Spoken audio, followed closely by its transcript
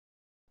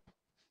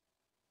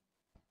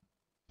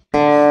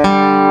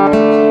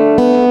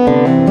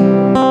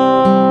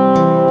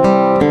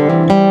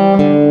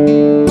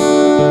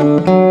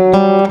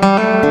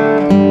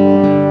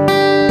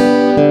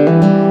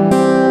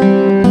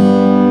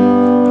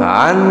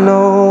I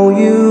know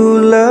you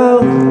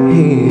love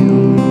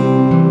him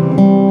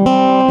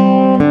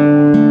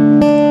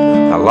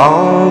a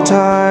long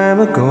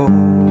time ago.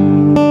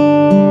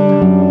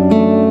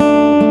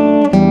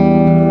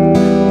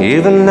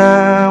 Even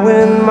now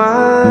in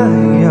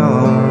my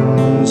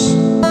arms,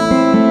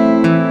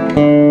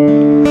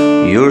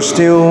 you're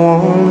still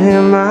want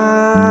him,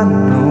 I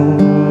know.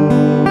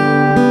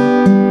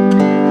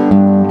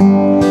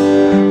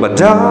 But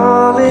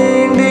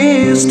darling,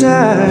 this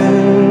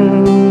time,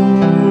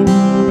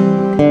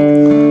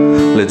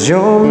 let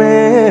your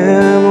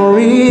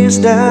memories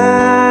die.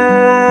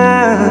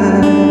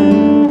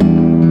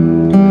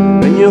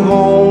 When you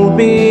hold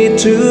me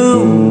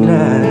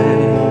tonight,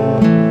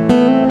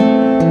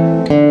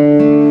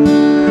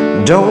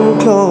 don't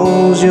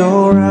close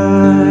your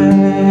eyes.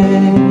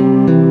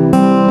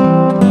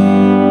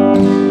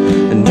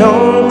 And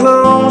don't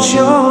close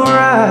your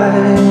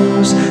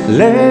eyes,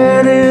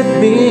 let it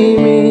be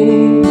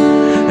me.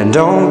 And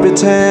don't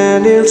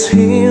pretend it's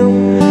him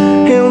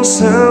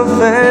some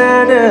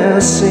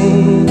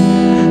fantasy.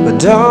 But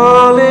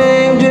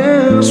darling,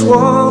 just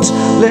once,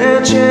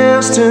 let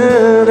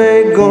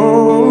yesterday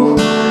go,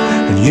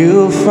 and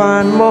you'll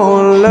find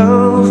more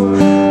love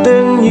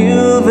than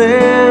you've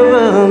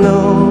ever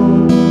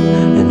known.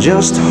 And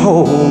just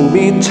hold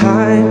me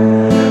tight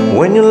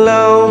when you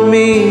love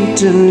me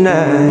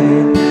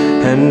tonight,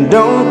 and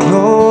don't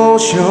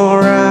close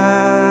your eyes.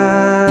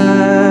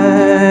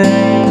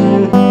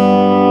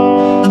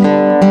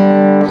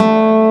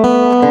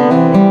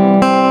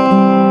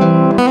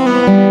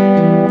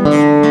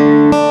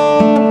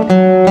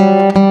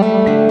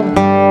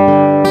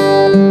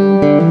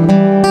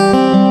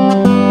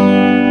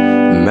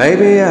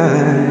 Maybe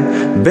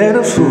I've been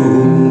a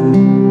fool,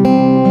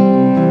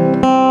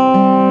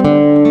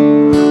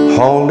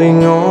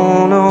 holding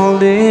on all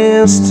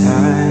this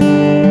time,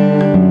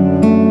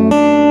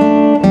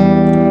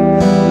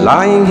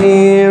 lying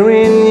here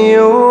in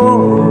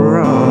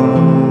your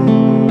arms,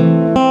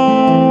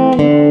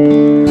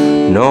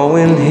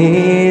 knowing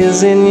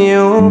he's in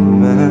your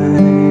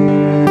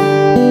mind.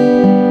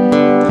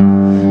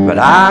 But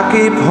I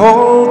keep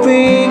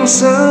hoping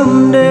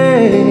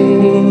someday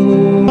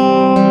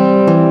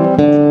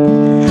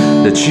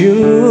that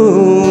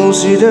you'll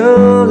see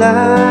the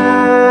light.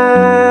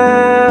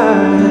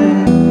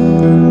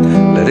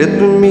 Let it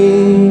be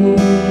me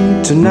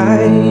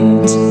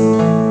tonight,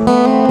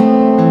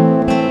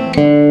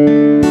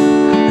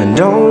 and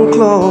don't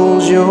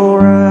close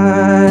your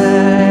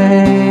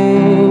eyes.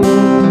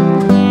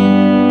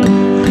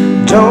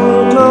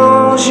 Don't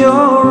close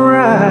your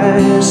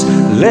eyes,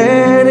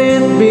 let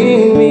it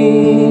be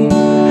me.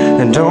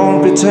 And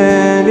don't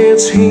pretend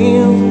it's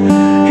him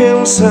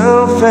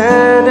some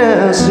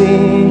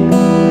fantasy.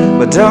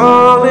 But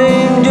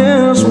darling,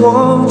 just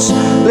once,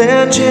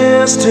 let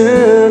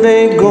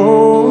yesterday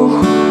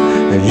go,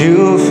 and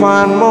you'll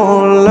find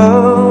more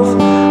love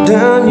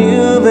than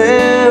you've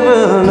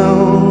ever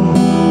known.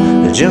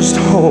 And just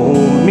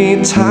hold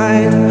me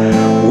tight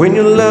when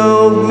you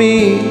love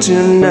me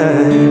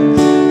tonight,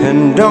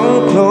 and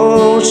don't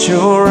close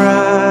your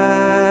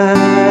eyes.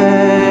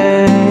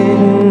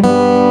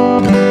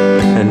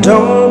 And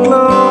don't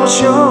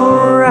close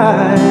your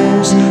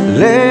eyes,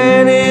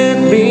 let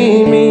it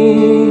be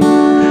me.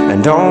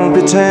 And don't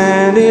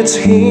pretend it's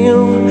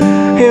him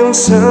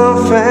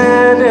some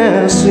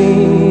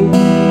fantasy.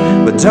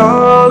 But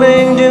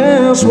darling,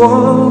 just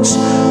once,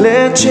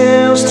 let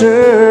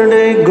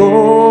yesterday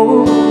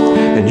go,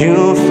 and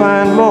you'll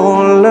find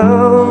more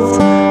love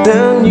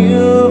than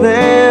you've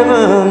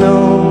ever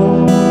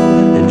known.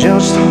 And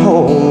just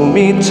hold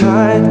me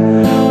tight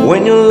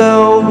when you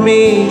love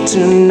me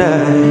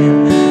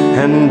tonight,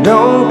 and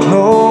don't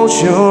close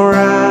your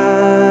eyes.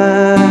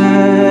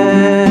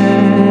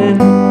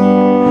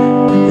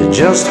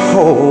 Just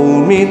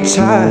hold me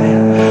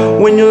tight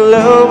when you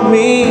love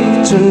me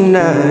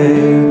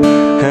tonight,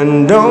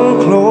 and don't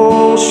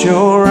close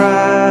your eyes.